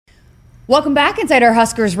Welcome back inside our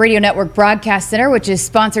Huskers Radio Network Broadcast Center, which is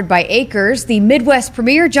sponsored by Acres, the Midwest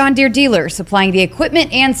premier John Deere dealer, supplying the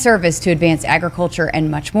equipment and service to advance agriculture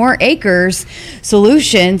and much more. Acres,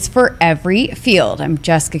 solutions for every field. I'm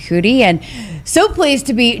Jessica Cootie, and so pleased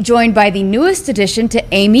to be joined by the newest addition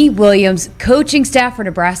to Amy Williams' coaching staff for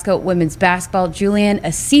Nebraska women's basketball, Julian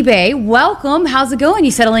Assibey. Welcome. How's it going?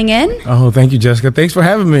 You settling in? Oh, thank you, Jessica. Thanks for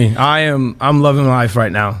having me. I'm loving life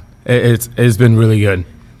right now. It's been really good.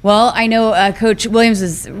 Well, I know Coach Williams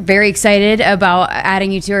is very excited about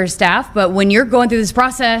adding you to her staff, but when you're going through this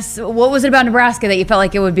process, what was it about Nebraska that you felt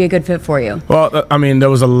like it would be a good fit for you? Well, I mean, there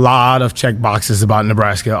was a lot of check boxes about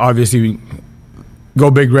Nebraska. Obviously, Go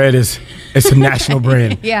Big Red it's a national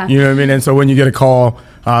brand. Yeah. You know what I mean? And so when you get a call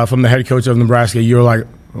from the head coach of Nebraska, you're like,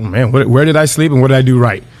 oh, man, where did I sleep and what did I do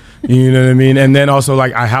right? You know what I mean? And then also,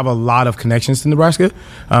 like, I have a lot of connections to Nebraska.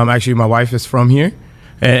 Actually, my wife is from here.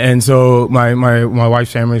 And so my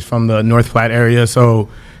wife's family is from the North Platte area. So,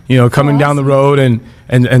 you know, coming down the road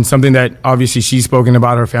and something that obviously she's spoken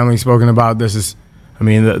about, her family's spoken about, this is, I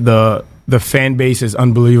mean, the fan base is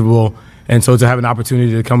unbelievable. And so to have an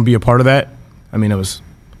opportunity to come be a part of that, I mean, it's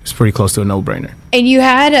pretty close to a no-brainer. And you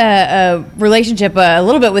had a relationship a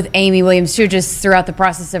little bit with Amy Williams, too, just throughout the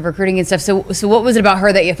process of recruiting and stuff. So what was it about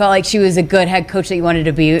her that you felt like she was a good head coach that you wanted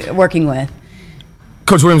to be working with?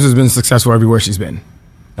 Coach Williams has been successful everywhere she's been.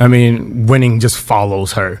 I mean, winning just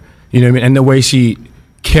follows her. You know what I mean? And the way she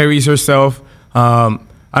carries herself. I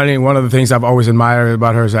think one of the things I've always admired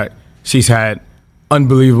about her is that she's had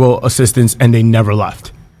unbelievable assistants and they never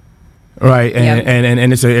left. Right?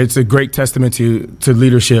 And it's a great testament to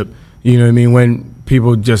leadership, you know what I mean, when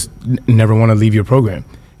people just never want to leave your program.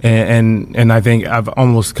 And I think I've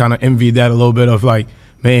almost kind of envied that a little bit of like,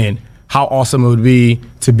 man, how awesome it would be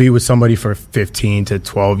to be with somebody for 15 to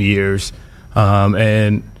 12 years.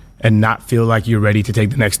 And not feel like you're ready to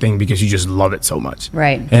take the next thing because you just love it so much.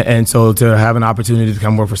 Right. And so to have an opportunity to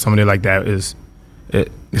come work for somebody like that it's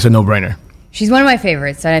a no-brainer. She's one of my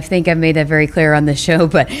favorites, and I think I've made that very clear on this show.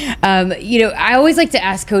 But, you know, I always like to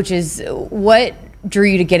ask coaches, what drew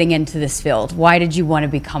you to getting into this field? Why did you want to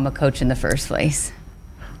become a coach in the first place?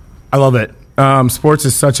 I love it. Sports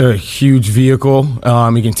is such a huge vehicle.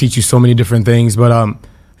 It can teach you so many different things. But,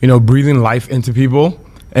 you know, breathing life into people,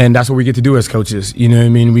 and that's what we get to do as coaches. You know what I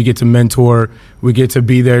mean? We get to mentor. We get to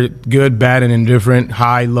be there, good, bad, and indifferent,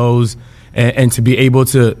 high, lows, and to be able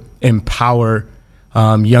to empower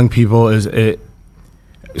young people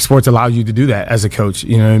sports allows you to do that as a coach.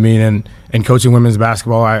 You know what I mean? And coaching women's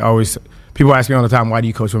basketball, people ask me all the time, why do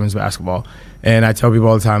you coach women's basketball? And I tell people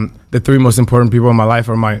all the time, the three most important people in my life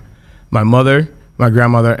are my mother, my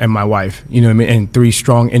grandmother, and my wife. You know what I mean? And three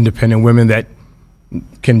strong, independent women that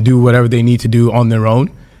can do whatever they need to do on their own.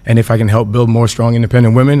 And if I can help build more strong,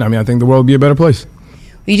 independent women, I mean, I think the world would be a better place.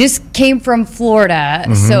 You just came from Florida,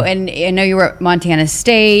 so and I know you were at Montana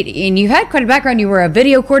State, and you had quite a background. You were a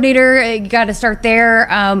video coordinator. You got to start there.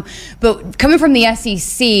 But coming from the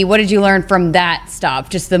SEC, what did you learn from that stop,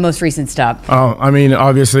 just the most recent stop? Oh, I mean,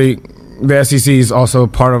 obviously, the SEC is also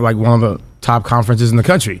part of like one of the top conferences in the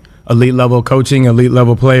country. Elite level coaching, elite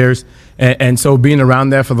level players. And so being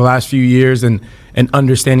around there for the last few years and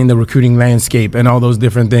understanding the recruiting landscape and all those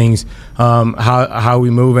different things, how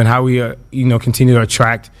we move and how we continue to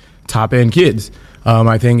attract top end kids,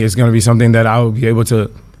 I think is going to be something that I will be able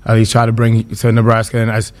to at least try to bring to Nebraska.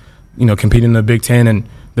 And as you know, competing in the Big Ten, and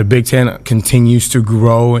the Big Ten continues to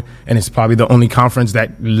grow, and it's probably the only conference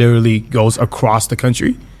that literally goes across the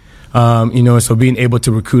country. So being able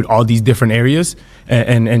to recruit all these different areas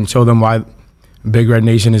and show them why Big Red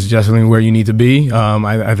Nation is definitely where you need to be,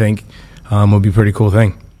 I think will be a pretty cool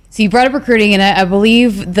thing. So you brought up recruiting, and I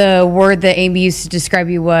believe the word that Amy used to describe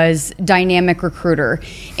you was dynamic recruiter.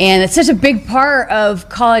 And it's such a big part of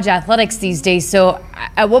college athletics these days. So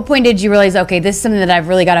at what point did you realize, okay, this is something that I've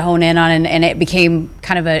really got to hone in on, and it became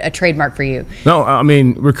kind of a trademark for you? No, I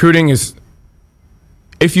mean, recruiting is,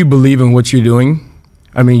 if you believe in what you're doing,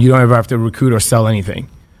 I mean, you don't ever have to recruit or sell anything.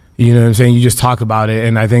 You know what I'm saying? You just talk about it.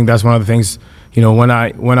 And I think that's one of the things, you know, when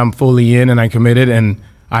I'm fully in and I committed and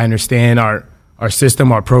I understand our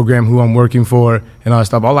system, our program, who I'm working for, and all that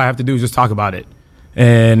stuff, all I have to do is just talk about it.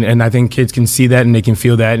 And I think kids can see that and they can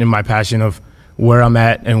feel that in my passion of where I'm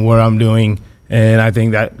at and where I'm doing. And I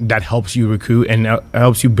think that helps you recruit and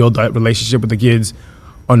helps you build that relationship with the kids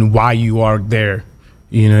on why you are there.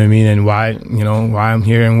 You know what I mean? And why I'm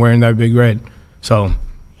here and wearing that big red. So.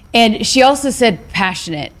 And she also said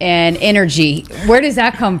passionate and energy. Where does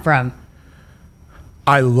that come from?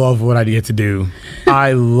 I love what I get to do.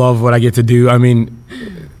 I love what I get to do. I mean,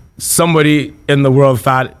 somebody in the world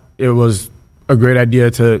thought it was a great idea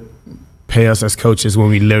to pay us as coaches when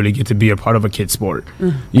we literally get to be a part of a kid sport.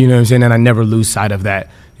 You know what I'm saying? And I never lose sight of that.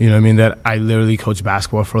 You know what I mean? That I literally coach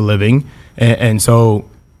basketball for a living. And so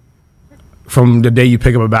from the day you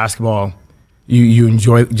pick up a basketball, you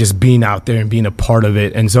enjoy just being out there and being a part of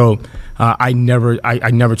it. And so I never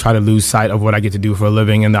try to lose sight of what I get to do for a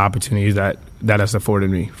living and the opportunities that has afforded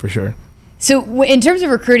me, for sure. So in terms of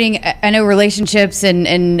recruiting, I know relationships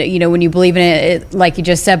and when you believe in it, like you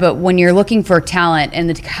just said, but when you're looking for talent and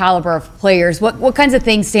the caliber of players, what kinds of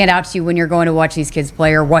things stand out to you when you're going to watch these kids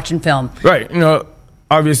play or watching film? Right.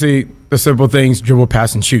 Obviously the simple things, dribble,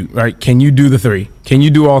 pass, and shoot, right? Can you do the three? Can you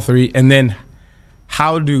do all three? And then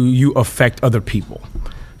how do you affect other people?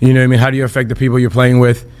 You know what I mean? How do you affect the people you're playing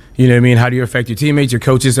with? You know what I mean? How do you affect your teammates, your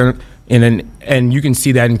coaches? And you can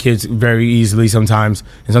see that in kids very easily sometimes,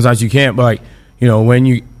 and sometimes you can't. But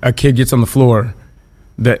when a kid gets on the floor,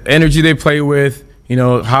 the energy they play with,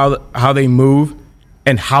 how they move,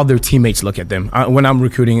 and how their teammates look at them. When I'm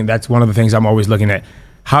recruiting, that's one of the things I'm always looking at.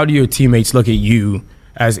 How do your teammates look at you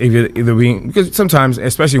as either being, because sometimes,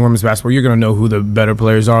 especially in women's basketball, you're going to know who the better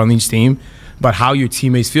players are on each team, but how your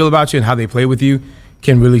teammates feel about you and how they play with you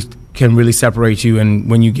can really separate you.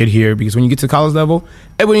 And when you get here, because when you get to college level,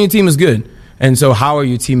 everyone on your team is good. And so how are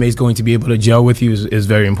your teammates going to be able to gel with you is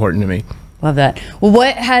very important to me. Love that. Well,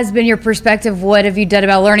 what has been your perspective? What have you done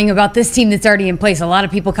about learning about this team that's already in place? A lot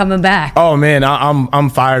of people coming back. Oh, man, I'm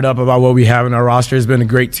fired up about what we have in our roster. It's been a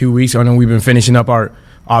great 2 weeks. I know we've been finishing up our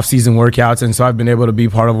off-season workouts, and so I've been able to be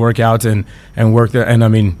part of workouts and work there. And, I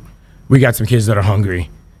mean, we got some kids that are hungry.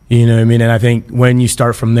 You know what I mean? And I think when you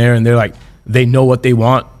start from there and they're like, they know what they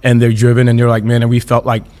want and they're driven and they're like, man, and we felt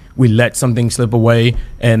like we let something slip away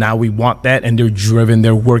and now we want that, and they're driven,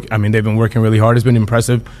 they've been working really hard. It's been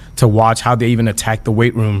impressive to watch how they even attack the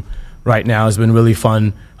weight room right now. It's been really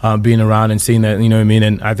fun being around and seeing that, you know what I mean?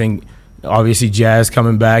 And I think obviously Jazz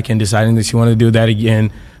coming back and deciding that she wanted to do that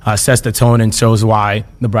again sets the tone and shows why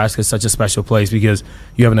Nebraska is such a special place, because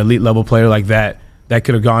you have an elite level player like that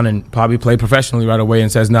could have gone and probably played professionally right away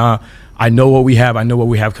and says, nah, I know what we have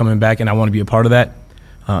coming back, and I want to be a part of that.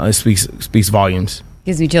 It speaks volumes.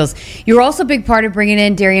 Gives me chills. You were also a big part of bringing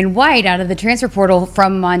in Darian White out of the transfer portal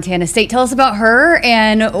from Montana State. Tell us about her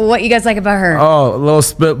and what you guys like about her. Oh, a little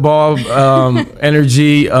spitball,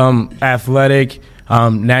 energy, athletic,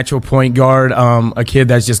 natural point guard, a kid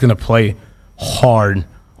that's just going to play hard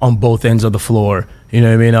on both ends of the floor. You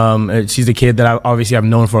know what I mean? She's a kid that I've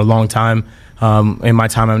known for a long time. In my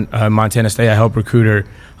time at Montana State, I helped recruit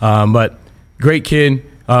her. But great kid,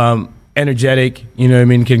 energetic, you know what I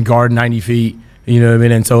mean, can guard 90 feet. You know what I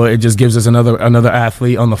mean? And so it just gives us another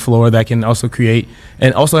athlete on the floor that can also create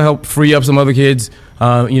and also help free up some other kids. You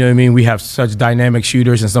know what I mean? We have such dynamic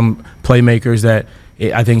shooters and some playmakers that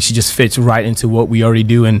I think she just fits right into what we already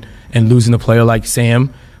do. And losing a player like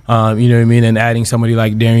Sam, you know what I mean, and adding somebody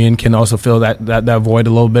like Darian can also fill that void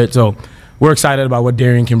a little bit. So we're excited about what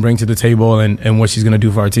Darian can bring to the table and what she's going to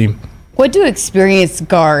do for our team. What do experienced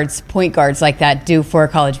guards, point guards like that do for a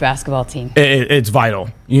college basketball team? It's vital.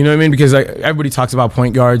 You know what I mean? Because everybody talks about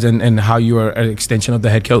point guards and how you are an extension of the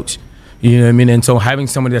head coach. You know what I mean? And so having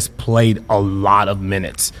somebody that's played a lot of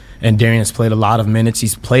minutes, and Darian's played a lot of minutes.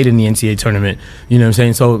 He's played in the NCAA tournament. You know what I'm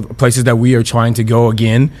saying? So places that we are trying to go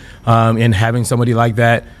again, and having somebody like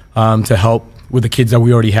that to help with the kids that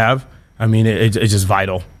we already have, I mean, it's just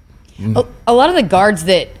vital. A lot of the guards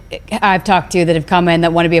that I've talked to that have come in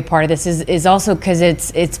that want to be a part of this is also because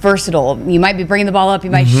it's versatile. You might be bringing the ball up, you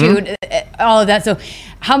might shoot, all of that. So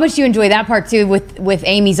how much do you enjoy that part too with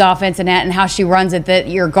Amy's offense and how she runs it, that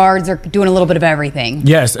your guards are doing a little bit of everything?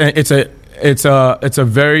 Yes, and it's a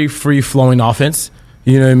very free-flowing offense,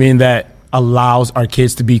 you know what I mean, that allows our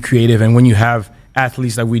kids to be creative. And when you have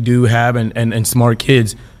athletes that we do have and smart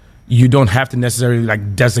kids, you don't have to necessarily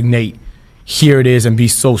like designate here it is and be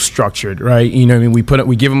so structured, right? You know what I mean?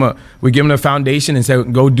 We give them a foundation and say,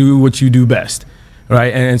 go do what you do best,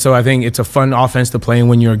 right? And so I think it's a fun offense to play in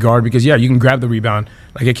when you're a guard, because you can grab the rebound.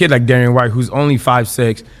 Like a kid like Darian White, who's only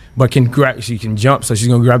 5'6", but she can jump, so she's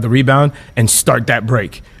gonna grab the rebound and start that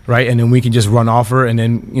break, right? And then we can just run off her and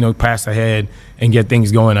then pass ahead and get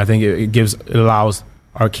things going. I think it allows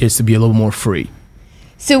our kids to be a little more free.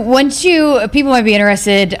 So people might be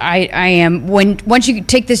interested, I am, once you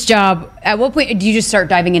take this job, at what point do you just start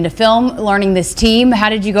diving into film, learning this team? How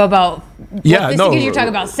did you go about because you're talking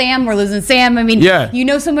about Sam, we're losing Sam. I mean, you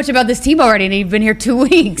know so much about this team already, and you've been here 2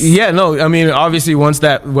 weeks. Yeah, no, I mean, obviously once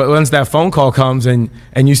that phone call comes and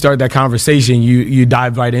you start that conversation, you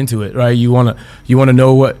dive right into it, right? You wanna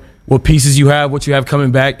know what pieces you have, what you have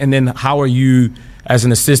coming back, and then how are you as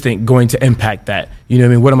an assistant going to impact that? You know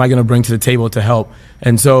what I mean? What am I going to bring to the table to help?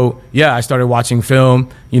 And so, yeah, I started watching film.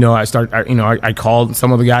 I called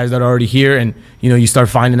some of the guys that are already here, and, you start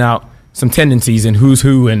finding out some tendencies and who's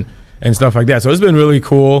who and stuff like that. So it's been really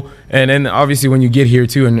cool. And then obviously when you get here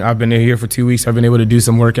too, and I've been here for 2 weeks, I've been able to do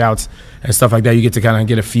some workouts and stuff like that. You get to kind of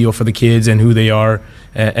get a feel for the kids and who they are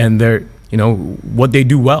and their, what they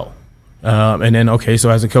do well. And then, okay, so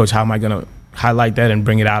as a coach, how am I going to highlight that and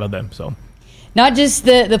bring it out of them? So not just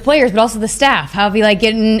the players, but also the staff. How have you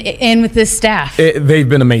getting in with this staff? They've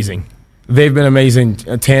been amazing. They've been amazing.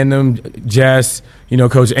 Tandem, Jess,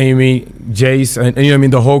 Coach Amy, Jace,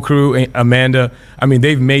 and the whole crew, Amanda.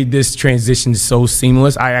 They've made this transition so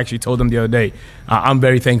seamless. I actually told them the other day, I'm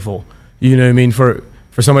very thankful,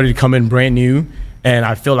 for somebody to come in brand new. And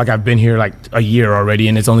I feel like I've been here like a year already,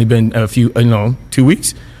 and it's only been a few, 2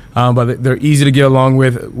 weeks. But they're easy to get along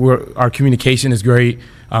with. Our communication is great.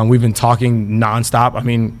 We've been talking nonstop. I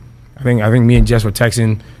think me and Jess were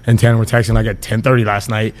texting, and Tanner were texting like at 10:30 last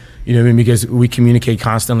night. Because we communicate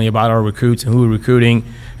constantly about our recruits and who we're recruiting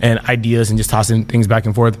and ideas and just tossing things back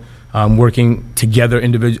and forth, working together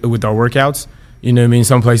with our workouts.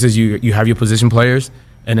 Some places you have your position players,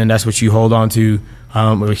 and then that's what you hold on to.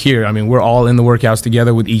 Here, we're all in the workouts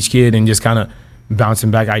together with each kid and just kind of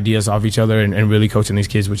bouncing back ideas off each other and really coaching these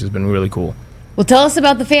kids, which has been really cool. Well, tell us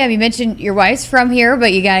about the fam. You mentioned your wife's from here,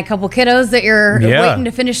 but you got a couple kiddos that you're waiting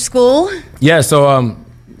to finish school. Yeah, so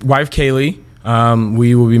wife Kaylee,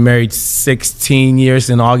 we will be married 16 years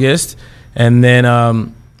in August. And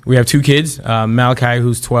then we have 2 kids, Malachi,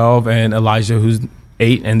 who's 12, and Elijah, who's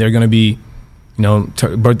 8. And they're going to be,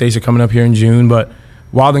 birthdays are coming up here in June. But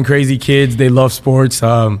wild and crazy kids, they love sports.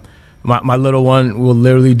 My little one will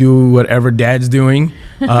literally do whatever dad's doing.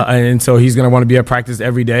 And so he's going to want to be at practice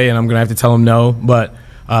every day, and I'm going to have to tell him no. But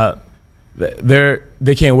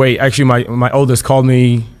they can't wait. Actually, my oldest called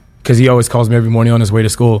me, because he always calls me every morning on his way to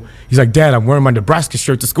school. He's like, Dad, I'm wearing my Nebraska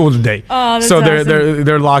shirt to school today. Oh, that's so awesome.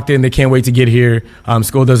 They're locked in. They can't wait to get here.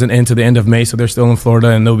 School doesn't end till the end of May, so they're still in Florida,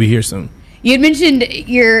 and they'll be here soon. You had mentioned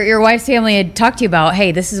your wife's family had talked to you about,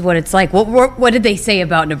 hey, this is what it's like. What did they say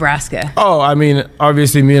about Nebraska? Oh,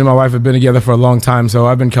 obviously me and my wife have been together for a long time, so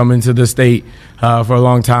I've been coming to the state for a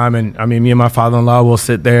long time. And, me and my father-in-law will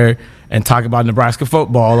sit there and talk about Nebraska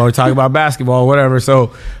football or talk about basketball or whatever.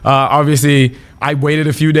 So, obviously, I waited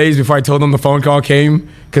a few days before I told them the phone call came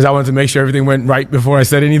because I wanted to make sure everything went right before I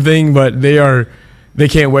said anything. But they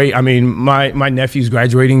can't wait. My nephew's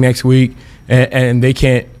graduating next week, and they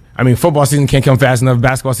can't. Football season can't come fast enough.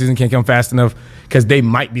 Basketball season can't come fast enough because they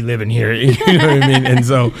might be living here. You know what I mean? And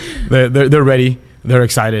so they're ready. They're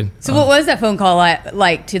excited. So what was that phone call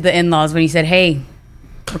like to the in-laws when you said, hey,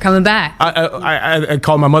 we're coming back? I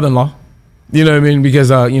called my mother-in-law. You know what I mean?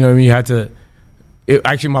 Because, you had to –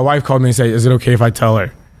 actually, my wife called me and said, is it okay if I tell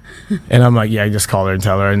her? And I'm like, yeah, just call her and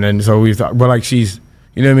tell her. And then so we thought – but, she's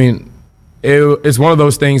 – you know what I mean? It's one of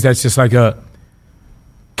those things that's just like a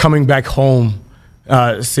coming back home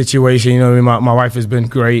situation. My wife has been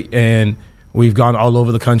great, and we've gone all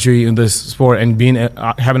over the country in this sport, and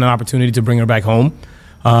having an opportunity to bring her back home.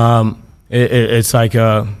 It's like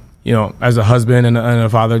as a husband and a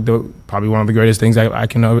father, probably one of the greatest things I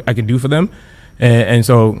can do for them, and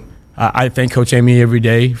so I thank Coach Amy every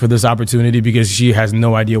day for this opportunity because she has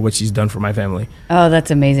no idea what she's done for my family. Oh, that's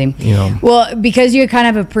amazing. Well, because you kind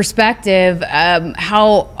of have a perspective,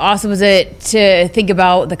 how awesome was it to think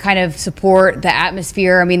about the kind of support, the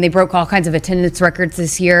atmosphere? They broke all kinds of attendance records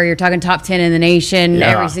this year. You're talking top 10 in the nation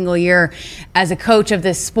every single year. As a coach of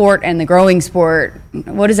this sport and the growing sport,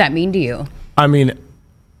 what does that mean to you? I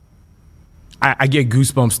get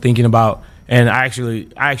goosebumps thinking about, and I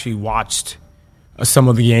actually watched some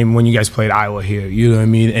of the game when you guys played Iowa here, you know what I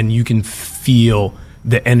mean? And you can feel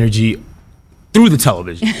the energy through the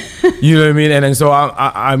television, you know what I mean? And so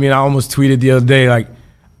I almost tweeted the other day, like,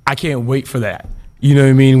 I can't wait for that, you know what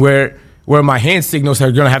I mean? Where my hand signals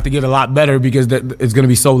are going to have to get a lot better because it's going to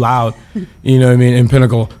be so loud, you know what I mean, in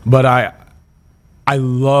Pinnacle. But I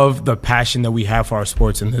love the passion that we have for our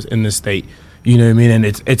sports in this state. You know what I mean? And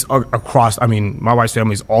it's across, my wife's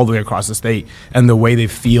family is all the way across the state, and the way they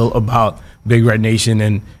feel about Big Red Nation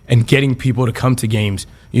and getting people to come to games,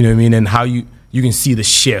 you know what I mean? And how you can see the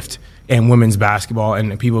shift in women's basketball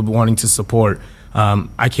and people wanting to support.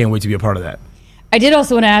 I can't wait to be a part of that. I did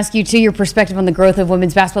also want to ask you, too, your perspective on the growth of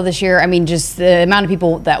women's basketball this year. Just the amount of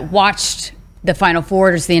people that watched the Final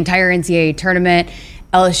Four, just the entire NCAA tournament,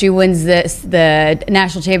 LSU wins the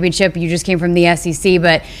national championship. You just came from the SEC,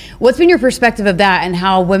 but what's been your perspective of that and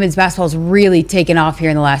how women's basketball has really taken off here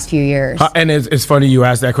in the last few years? And it's funny you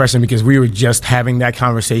asked that question because we were just having that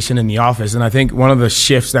conversation in the office, and I think one of the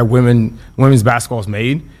shifts that women's basketball has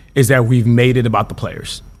made is that we've made it about the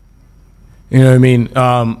players. You know what I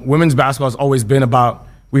mean? Women's basketball has always been about,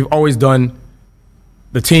 we've always done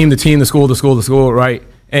the team, the school, right?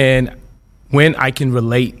 And when I can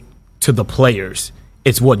relate to the players,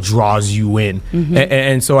 it's what draws you in. Mm-hmm.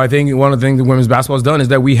 And so I think one of the things that women's basketball has done is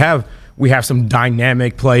that we have some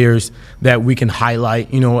dynamic players that we can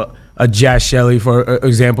highlight. You know, a Jazz Shelley, for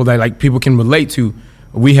example, that like people can relate to.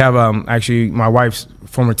 We have actually my wife's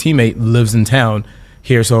former teammate lives in town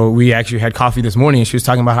here, so we actually had coffee this morning, and she was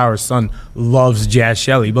talking about how her son loves Jazz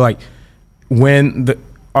Shelley. But like when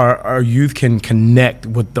our youth can connect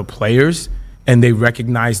with the players and they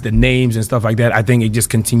recognize the names and stuff like that, I think it just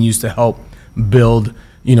continues to help build,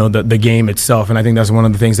 you know, the game itself. And I think that's one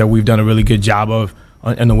of the things that we've done a really good job of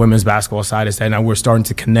on the women's basketball side, is that now we're starting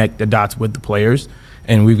to connect the dots with the players,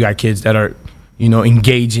 and we've got kids that are, you know,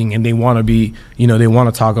 engaging, and they want to be, you know, they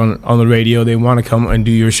want to talk on the radio, they want to come and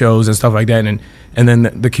do your shows and stuff like that, and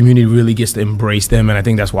then the community really gets to embrace them, and I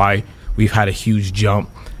think that's why we've had a huge jump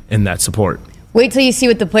in that support. Wait till you see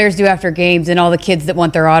what the players do after games and all the kids that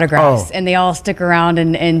want their autographs, and they all stick around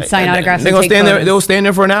and sign autographs. They'll stand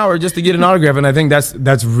there for an hour just to get an autograph, and I think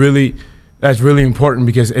that's really important,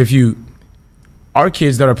 because our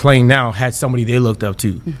kids that are playing now had somebody they looked up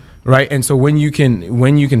to, right? And so when you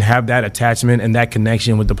can have that attachment and that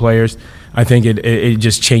connection with the players, I think it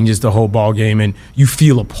just changes the whole ball game, and you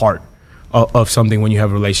feel a part of something when you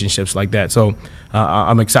have relationships like that. So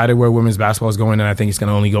I'm excited where women's basketball is going, and I think it's going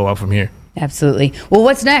to only go up from here. Absolutely. Well,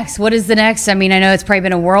 what's next? What is the next? I mean, I know it's probably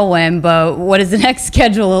been a whirlwind, but what does the next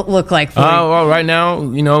schedule look like for you? Well, right now,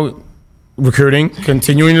 you know, recruiting,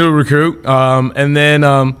 continuing to recruit, and then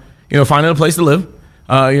you know, finding a place to live. You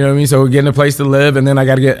know what I mean? So we're getting a place to live, and then I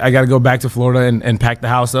gotta go back to Florida and pack the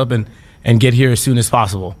house up and get here as soon as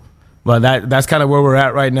possible. But that's kind of where we're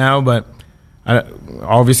at right now. But I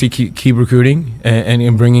obviously keep recruiting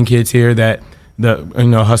and bringing kids here that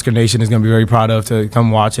the Husker Nation is going to be very proud of to come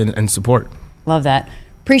watch and support. Love that.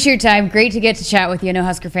 Appreciate your time. Great to get to chat with you. I know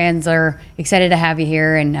Husker fans are excited to have you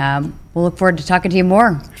here, and we'll look forward to talking to you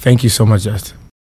more. Thank you so much, Jess.